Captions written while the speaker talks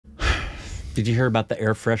Did you hear about the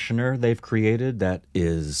air freshener they've created that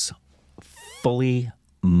is fully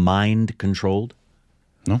mind controlled?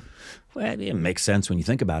 No. Well, it makes sense when you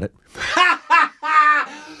think about it.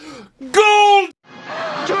 Gold!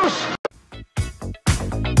 Juice!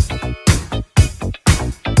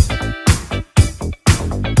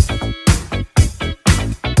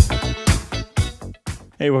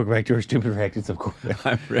 Hey, welcome back to our Stupid Reactions of Corbin.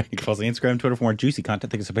 I'm Rick. You can follow us on Instagram, Twitter for more juicy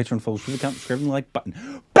content. Think it's a Patreon, follow us, account, subscribe, and the like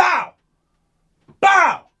button. Bow!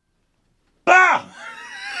 Bow! Bow!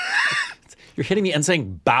 You're hitting me and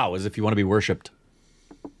saying bow as if you want to be worshipped.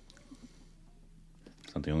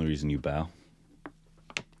 It's not the only reason you bow.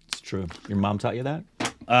 It's true. Your mom taught you that?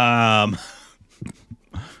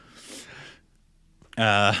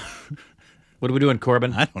 What are we doing,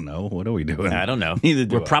 Corbin? I don't know. What are we doing? I don't know. Neither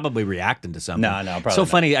do We're I. probably reacting to something. No, probably so not.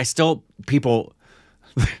 funny. I still, people,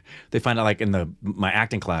 they find out, like in my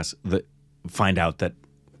acting class, that find out that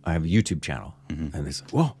I have a YouTube channel. And they say,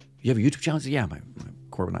 whoa, you have a YouTube channel? I say, yeah, my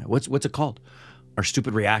Corbin and I. What's it called? Our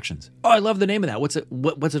Stupid Reactions. Oh, I love the name of that. What's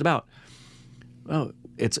it about? Oh,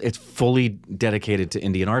 it's fully dedicated to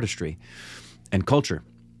Indian artistry and culture.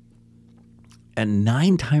 And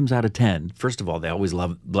 9 times out of 10, first of all, they always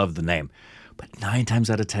love the name. But 9 times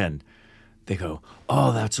out of 10, they go,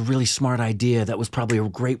 oh, that's a really smart idea. That was probably a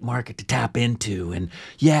great market to tap into. And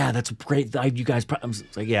yeah, that's great. You guys, I'm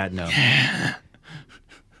like, yeah, no.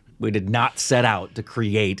 We did not set out to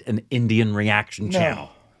create an Indian reaction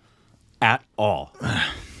channel at all.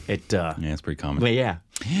 Yeah, it's pretty common. But yeah.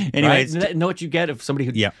 Anyways. Right? Know what you get if somebody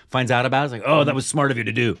who finds out about it is like, oh, that was smart of you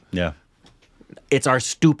to do. Yeah. It's our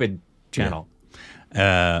stupid channel.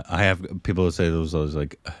 I have people who say those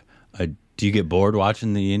like, do you get bored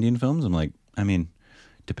watching the Indian films? I'm like, I mean,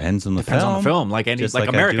 depends on the film. Depends on the film, like any Just like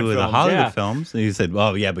American I do with films, the Hollywood films. And he said,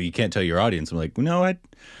 well, yeah, but you can't tell your audience. I'm like,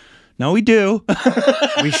 no, we do.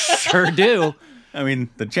 We sure do. I mean,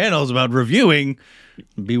 the channel is about reviewing.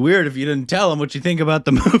 It'd be weird if you didn't tell them what you think about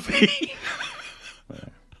the movie.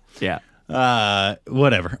 Yeah.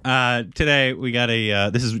 Whatever. Today we got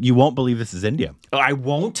this is, you won't believe this is India. Oh, I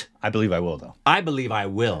won't? I believe I will, though. I believe I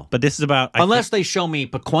will. But this is about... Unless they show me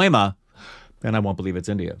Pacoima, then I won't believe it's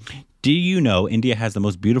India. Do you know India has the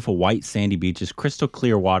most beautiful white sandy beaches, crystal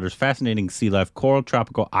clear waters, fascinating sea life, coral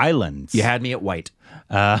tropical islands? You had me at white.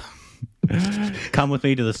 Come with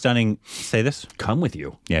me to the stunning... Say this? Come with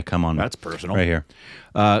you. Yeah, come on. That's personal. Right here.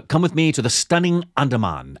 Come with me to the stunning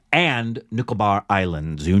Andaman and Nicobar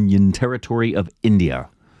Islands, Union Territory of India.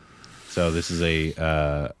 So this is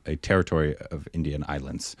a territory of Indian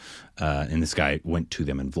islands, and this guy went to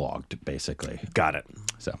them and vlogged, basically. Got it.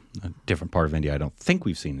 So a different part of India I don't think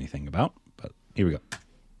we've seen anything about, but here we go.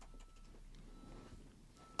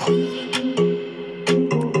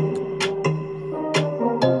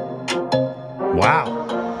 Wow.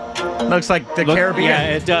 Looks like the Caribbean. Yeah,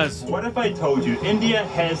 it does. What if I told you India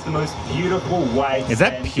has the most beautiful white Is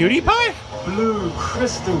that sand, PewDiePie? blue,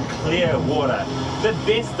 crystal clear water, the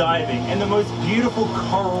best diving, and the most beautiful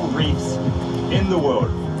coral reefs in the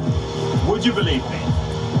world? Would you believe me?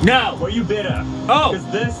 No. Well, you better. Oh.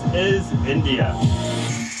 Because this is India.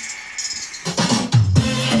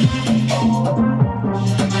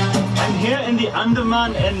 I'm here in the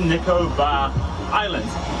Andaman and Nicobar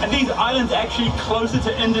Islands. And these islands are actually closer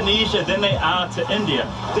to Indonesia than they are to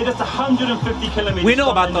India. They're just 150 kilometers We know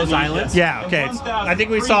from about those Indonesia islands. Yeah, okay. and I think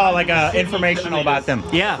we saw like 1,370 informational about them.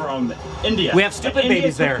 Yeah. From India. We have stupid And India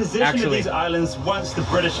babies took there, possession actually. of these islands once the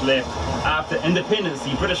British left after independence.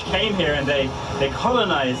 The British came here and they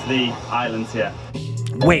colonized the islands here.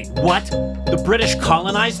 Wait, what? The British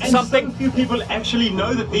colonized And something? so few people actually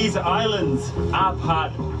know that these islands are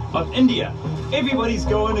part of India. Everybody's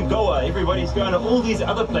going to Goa, everybody's going to all these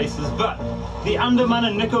other places, but the Andaman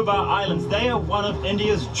and Nicobar Islands, they are one of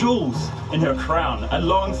India's jewels in her crown,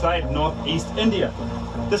 alongside northeast India.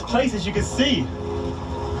 This place, as you can see,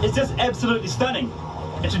 is just absolutely stunning.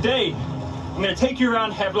 And today, I'm going to take you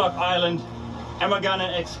around Havelock Island, and we're going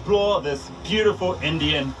to explore this beautiful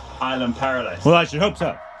Indian island paradise. Well, I should hope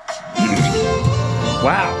so.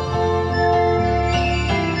 Wow.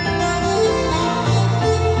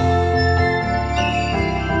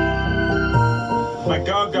 My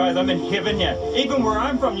God, guys, I'm in heaven here. Even where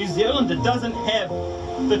I'm from, New Zealand, it doesn't have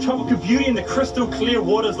the tropical beauty and the crystal clear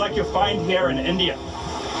waters like you'll find here in India.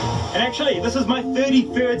 And actually, this is my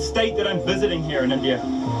 33rd state that I'm visiting here in India.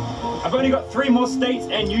 I've only got 3 more states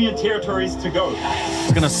and union territories to go. I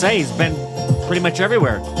was gonna say, he's been pretty much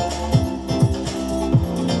everywhere.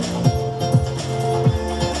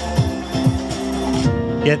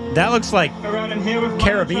 Yeah, that looks like Around in here with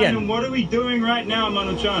Caribbean. Manu Chan, and what are we doing right now,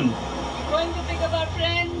 Manu Chan? Going to pick up our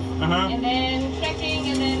friends, and then trekking,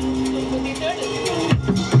 and then going to the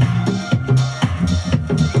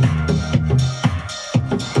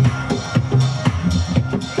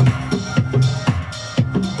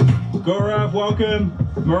welcome.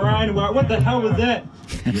 Marine, what the hell was that?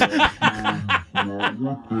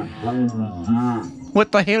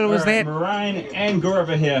 What the hell was that? Marine and Gore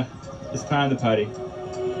over here. It's time to party.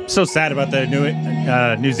 So sad about the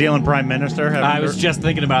New Zealand Prime Minister. I was just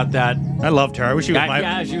thinking about that. I loved her. I wish she was my...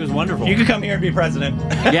 Yeah, she was wonderful. You could come here and be president.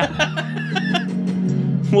 Yeah.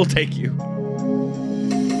 We'll take you.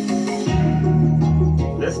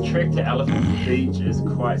 This trek to Elephant Beach is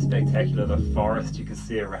quite spectacular. The forest you can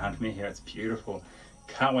see around me here, it's beautiful.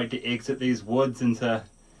 Can't wait to exit these woods into,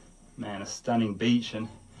 man, a stunning beach. And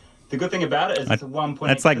the good thing about it is it's a 1.8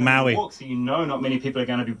 That's like Maui. walk, so you know not many people are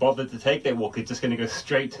going to be bothered to take that walk. They're just going to go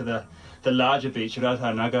straight to the larger beach,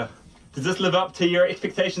 Ratanaga. Does this live up to your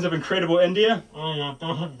expectations of incredible India?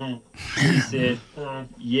 He said,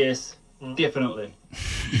 yes, definitely.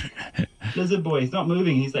 Lizard boy, he's not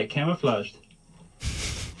moving, he's like camouflaged.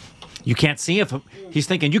 You can't see if he's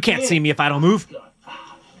thinking, you can't see me if I don't move.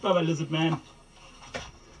 Bye-bye, lizard man.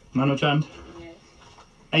 Mano-chan. Yes.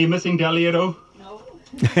 Are you missing Dali at all? No.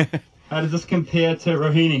 How does this compare to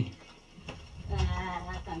Rohini?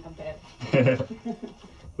 I can't compare.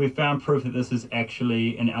 We found proof that this is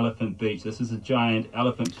actually an elephant beach. This is a giant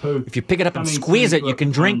elephant poo. If you pick it up and squeeze it, you can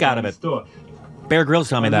drink out of it. Store. Bear Grylls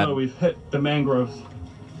tell me that. No, we've hit the mangroves.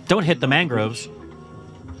 Don't hit the mangroves.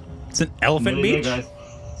 It's an elephant Nearly beach? there, guys.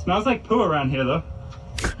 Smells like poo around here, though.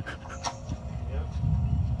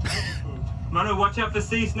 Manu, watch out for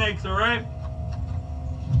sea snakes, alright?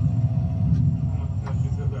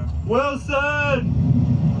 Wilson!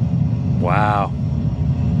 Wow.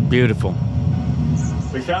 Beautiful.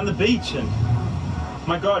 We found the beach, and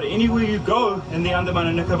my God, anywhere you go in the Andaman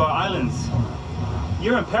and Nicobar Islands,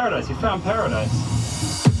 you're in paradise. You found paradise.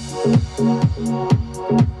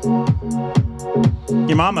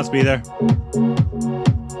 Your mom must be there.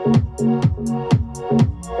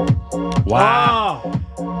 Wow.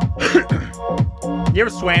 You ever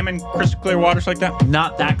swam in crystal clear waters like that?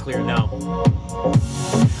 Not that clear, no.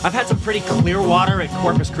 I've had some pretty clear water at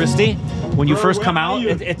Corpus Christi. When you first come out,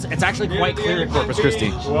 it's actually quite clear at Corpus Christi.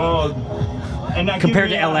 Whoa. And now Compared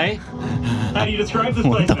to LA? How do you describe this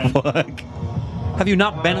place, man? Fuck. Have you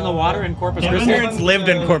not been in the water in Corpus Yeah, Christi? My parents lived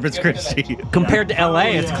in Corpus Christi. Compared to LA,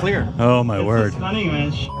 it's clear. Oh my word. Stunning,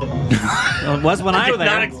 man. Well, it was when I was did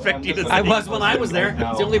not there. expect you to say I was when I was there.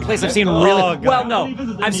 It's the only place I've seen really... God. Well, no.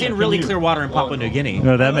 I've seen really clear water in Papua New Guinea.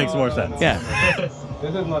 No, that makes more sense. Yeah.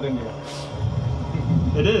 This is not India.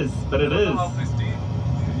 It is, but it is. How pristine,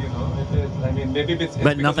 you know, it is. I mean, maybe it's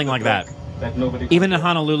But nothing like that. nobody Even in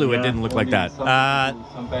Honolulu, it didn't look like that.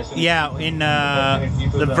 Yeah, in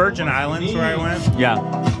the Virgin Islands where I went, Yeah.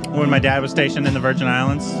 when my dad was stationed in the Virgin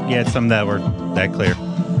Islands, he had some that were that clear.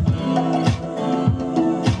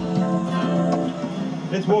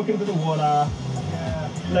 Let's walk into the water.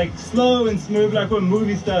 Like slow and smooth, like what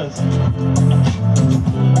movies does.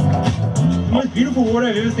 The most beautiful water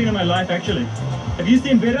I've ever seen in my life, actually. Have you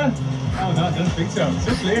seen better? Oh, no, I don't think so.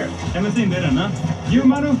 So clear. Haven't seen better, no? You,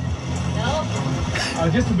 Manu? No.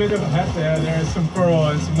 Just a bit of a hat there. There's some coral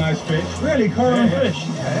and some nice fish. Really? Coral and Yeah, yeah. fish?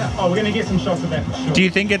 Yeah. Oh, we're gonna get some shots of that for sure. Do you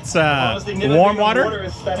think it's Honestly, never warm been in water? water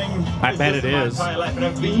is stunning. I bet it in my is. entire life. And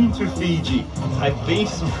I've been to Fiji. I've been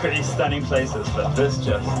to some pretty stunning places, but this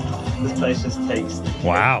place just takes.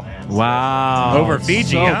 Wow. Wow. Over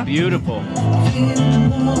Fiji, so huh? beautiful.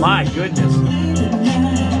 My goodness.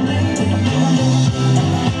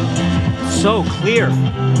 So clear.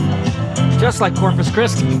 Just like Corpus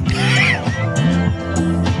Christi.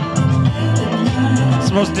 It's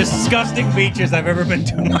the most disgusting beaches I've ever been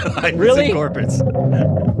to in my life. Really? In Corpus.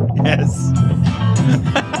 Yes.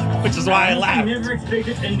 Which is why I I laughed. never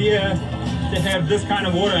expected India to have this kind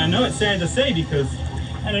of water. I know it's sad to say because,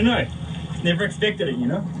 I don't know, never expected it, you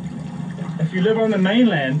know? If you live on the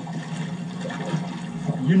mainland,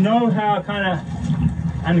 you know how kind of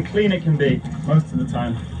unclean it can be most of the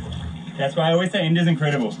time. That's why I always say India's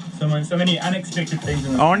incredible. So many unexpected things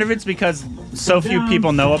in I wonder if it's because so few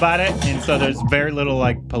people know about it, and so there's very little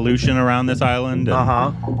like pollution around this island.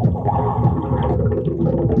 And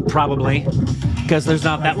Probably. Because there's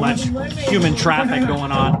not that much human traffic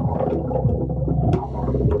going on.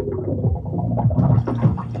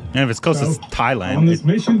 And if it's close to On Thailand, this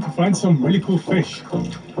mission to find some really cool fish.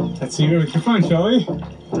 Let's see what we can find, shall we? Here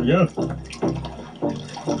we go.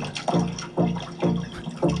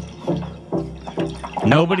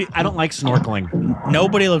 I don't like snorkeling.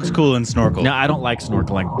 nobody looks cool in snorkel. No, I don't like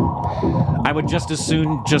snorkeling. I would just as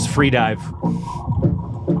soon just free dive.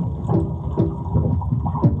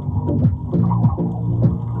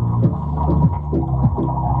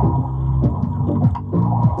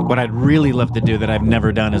 What I'd really love to do that I've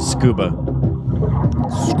never done is scuba.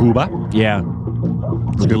 Scuba? Yeah.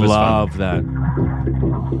 Scuba's Love that.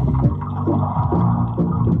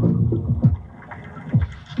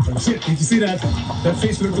 Oh, shit, did you see that? That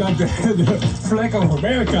fish looked like the flag of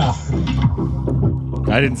America.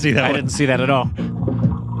 I didn't see that. I didn't see that at all.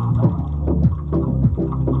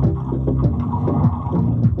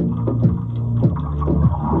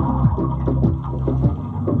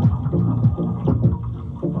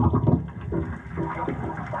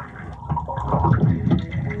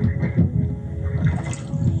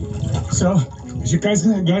 So, as you guys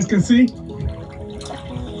can see,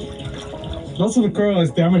 lots of the coral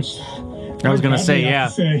is damaged. I was gonna say, I yeah.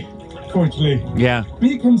 have to say, fortunately. Yeah.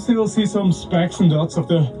 We can still see some specks and dots of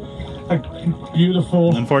the like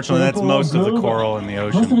beautiful. Unfortunately, that's purple most of the blue, coral in the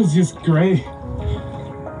but most of ocean. it's just gray.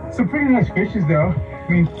 Some pretty nice fishes though. I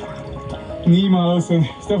mean, Nemos and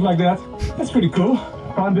stuff like that. That's pretty cool.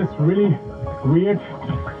 Found this really weird,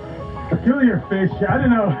 peculiar fish. I don't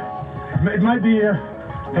know. It might be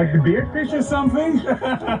like the beardfish or something.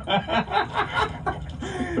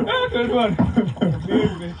 Good one.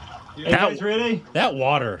 You guys ready? That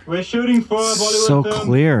water. We're shooting for a Bollywood So film.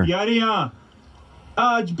 clear. Yada yada.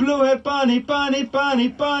 Aaj blue hai pani, pani, pani,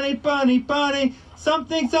 pani, pani, pani.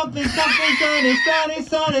 Something, something, something, sunny, sunny,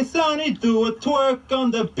 sunny, sunny. Do a twerk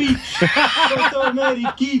on the beach. So many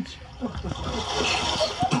geech.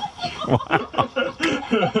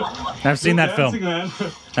 I've seen that Dancing, film. man.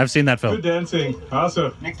 I've seen that Good film. dancing.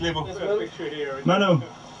 Awesome. Next level. Picture here. Mano,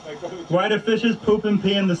 why do fishes poop and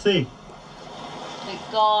pee in the sea?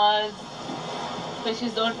 Because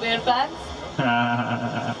fishes don't wear pants.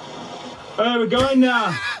 Alright, we're going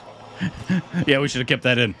now. Yeah, we should have kept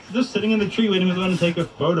that in. Just sitting in the tree waiting for someone to take a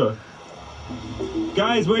photo.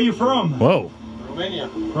 Guys, where are you from? Whoa.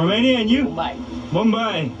 Romania, and you? Mumbai.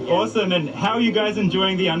 Mumbai. Awesome. And how are you guys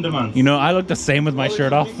enjoying the Andaman? You know, I look the same with my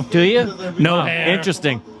shirt off. Do you? No Wow, hair.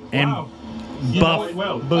 interesting. And Wow. You buff know it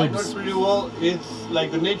well. I know boobs. it pretty well. It's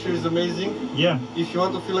like the nature is amazing. Yeah. If you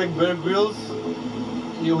want to feel like Bear Grylls,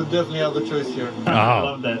 you would definitely have the choice here. I Oh.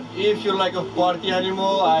 love that. If you're like a party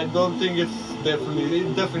animal, I don't think it's definitely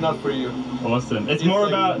not for you. Awesome. It's It's more like-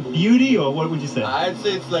 about beauty, or what would you say? I'd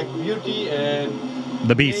say it's like beauty and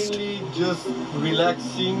The beast. mainly just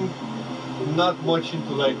relaxing, not much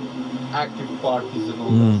into like active parties and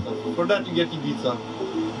all that stuff. For that you get Ibiza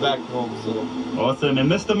back home, so. Awesome. And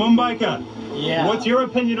Mr. Mumbaika, Yeah. what's your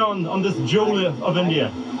opinion on this jewel of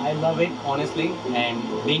India? I love it, honestly. And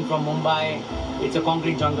being from Mumbai, it's a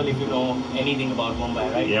concrete jungle if you know anything about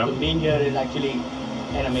Mumbai, right? Yeah. So being here is actually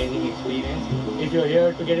an amazing experience. If you're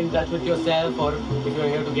here to get in touch with yourself, or if you're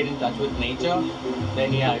here to get in touch with nature,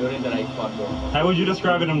 then yeah, you're in the right spot, bro. How would you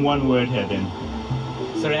describe it in one word here then?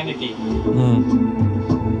 Serenity.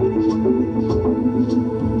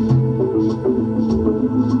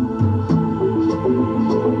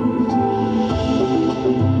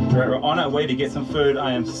 Right, we're on our way to get some food.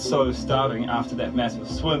 I am so starving after that massive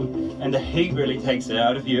swim, and the heat really takes it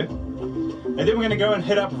out of you. And then we're going to go and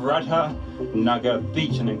hit up Radha Nagar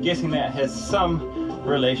Beach, and I'm guessing that has some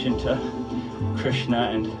relation to Krishna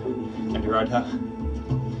and Radha.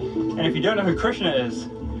 And if you don't know who Krishna is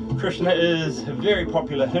a very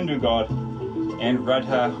popular Hindu god, and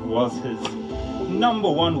Radha was his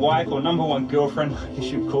 #1 wife or #1 girlfriend, I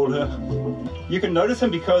guess you'd call her. You can notice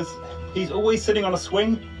him because he's always sitting on a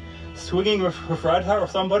swing, swinging with Radha or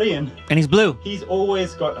somebody, and And he's blue. he's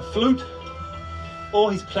always got a flute,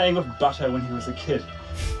 or he's playing with butter when he was a kid.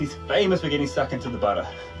 He's famous for getting stuck into the butter.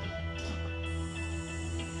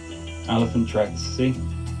 Elephant tracks, see?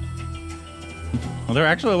 Well, there are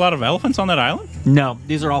actually a lot of elephants on that island? No,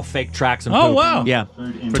 these are all fake tracks and Oh, poop. wow. Yeah.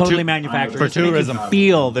 Food in- Totally manufactured. for Just to make you tourism.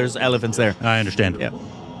 feel there's elephants there. I understand. Yeah.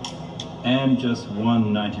 And just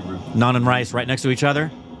 190 rupees. Naan and rice right next to each other.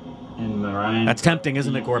 And Narayan. That's tempting,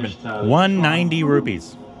 isn't it, Corbin? 190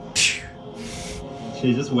 rupees.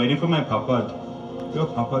 She's just waiting for my papad. Your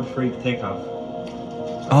papad freak, take off.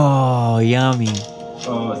 Oh, yummy.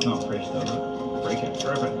 Oh, it's not fresh though. Break it,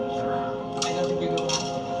 rip it.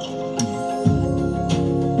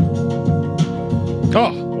 Oh,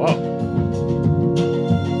 whoa.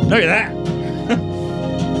 Look at that.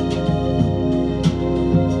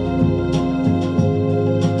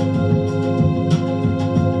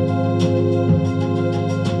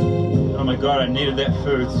 Oh my god, I needed that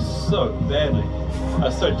food so badly. I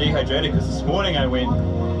was so dehydrated because this morning I went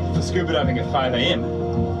for scuba diving at 5 a.m.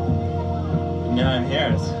 Now I'm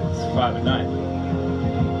here, it's 5 at night.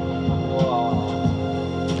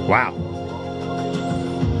 Wow.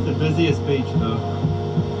 The busiest beach though.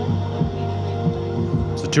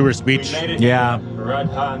 It's a tourist We beach. made it Yeah. to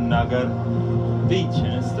Radha Nagar Beach, and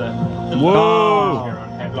it's the Whoa. largest here on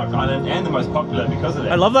Havelock Island and the most popular because of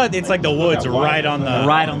that. I love that it's like the woods right on the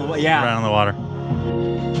Right on the way. Yeah. right on the water.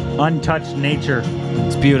 Untouched nature.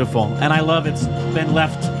 It's beautiful. And I love it's been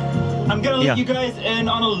left I'm gonna let you guys in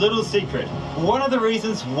on a little secret. One of the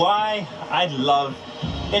reasons why I love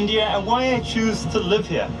India and why I choose to live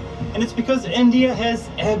here. And it's because India has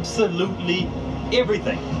absolutely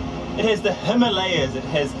everything. It has the Himalayas, it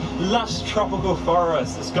has lush tropical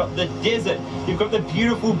forests, it's got the desert, you've got the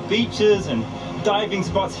beautiful beaches and diving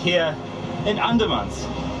spots here in Andamans.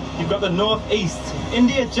 You've got the northeast.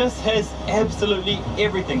 India just has absolutely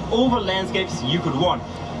everything, all the landscapes you could want.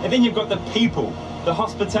 And then you've got the people, the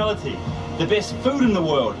hospitality, the best food in the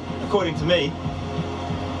world, according to me,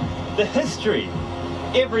 the history,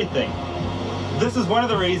 everything. This is one of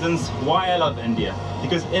the reasons why I love India,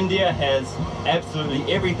 because India has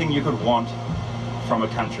absolutely everything you could want from a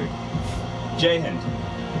country. Jai Hind.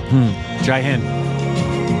 Jai Hind.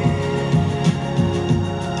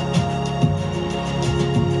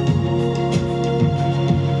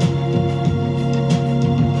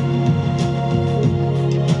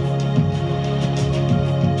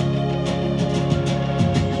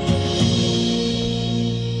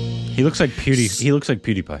 He looks like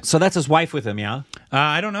PewDiePie. So that's his wife with him, yeah?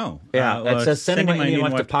 I don't know. Yeah, it says sending my Indian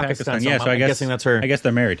wife to Pakistan. Yeah, so I guess, guessing that's her. I guess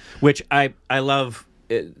they're married. Which I love.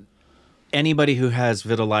 Anybody who has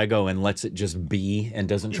vitiligo and lets it just be and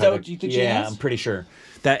doesn't try that what you think she has? I'm pretty sure.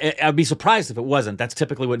 I'd be surprised if it wasn't. That's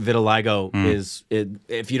typically what vitiligo is.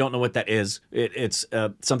 If you don't know what that is, it's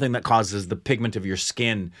something that causes the pigment of your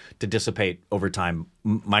skin to dissipate over time.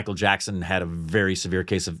 Michael Jackson had a very severe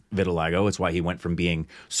case of vitiligo. It's why he went from being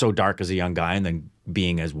so dark as a young guy and then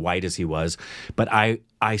being as white as he was. But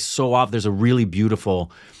there's a really beautiful...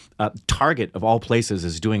 Target, of all places,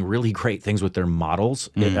 is doing really great things with their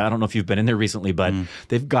models. I don't know if you've been in there recently, but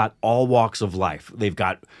they've got all walks of life. They've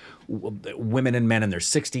got women and men in their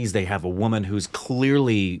 60s. They have a woman who's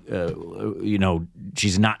clearly,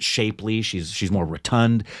 she's not shapely. She's more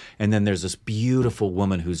rotund. And then there's this beautiful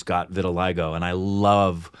woman who's got vitiligo. And I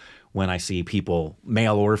love when I see people,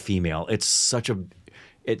 male or female.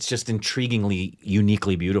 It's just intriguingly,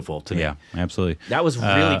 uniquely beautiful to me. Yeah, absolutely. That was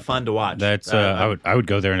really fun to watch. That's I would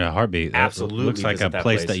go there in a heartbeat. Absolutely, that looks like a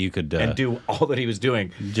place that you could and do all that he was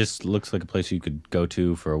doing. Just looks like a place you could go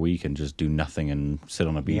to for a week and just do nothing and sit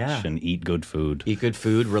on a beach and eat good food. Eat good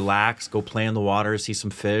food, relax, go play in the water, see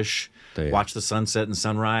some fish, watch the sunset and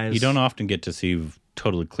sunrise. You don't often get to see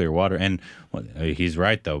totally clear water, and he's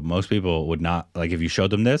right though. Most people would not like if you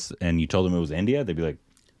showed them this and you told them it was India, they'd be like,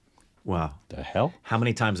 wow. The hell? How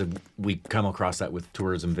many times have we come across that with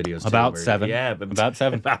tourism videos? About 7. Yeah, about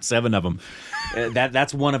 7. About 7 of them.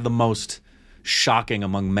 That's one of the most shocking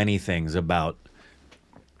among many things about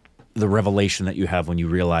the revelation that you have when you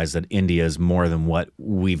realize that India is more than what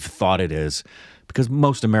we've thought it is. Because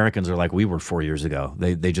most Americans are like we were 4 years ago.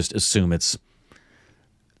 They just assume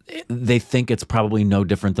they think it's probably no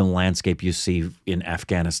different than the landscape you see in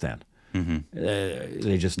Afghanistan.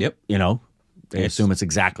 They just, they assume it's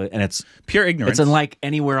exactly, and it's pure ignorance. It's unlike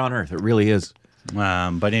anywhere on earth. It really is.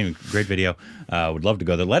 But anyway, great video. Would love to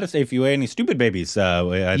go there. Let us know if you any stupid babies.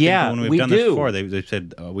 I think when we've done this before, they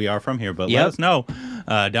said we are from here, but let us know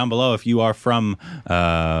down below if you are from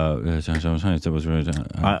the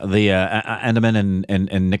Andaman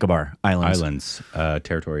and Nicobar Islands.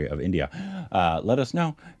 Territory of India. Let us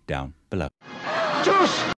know down below.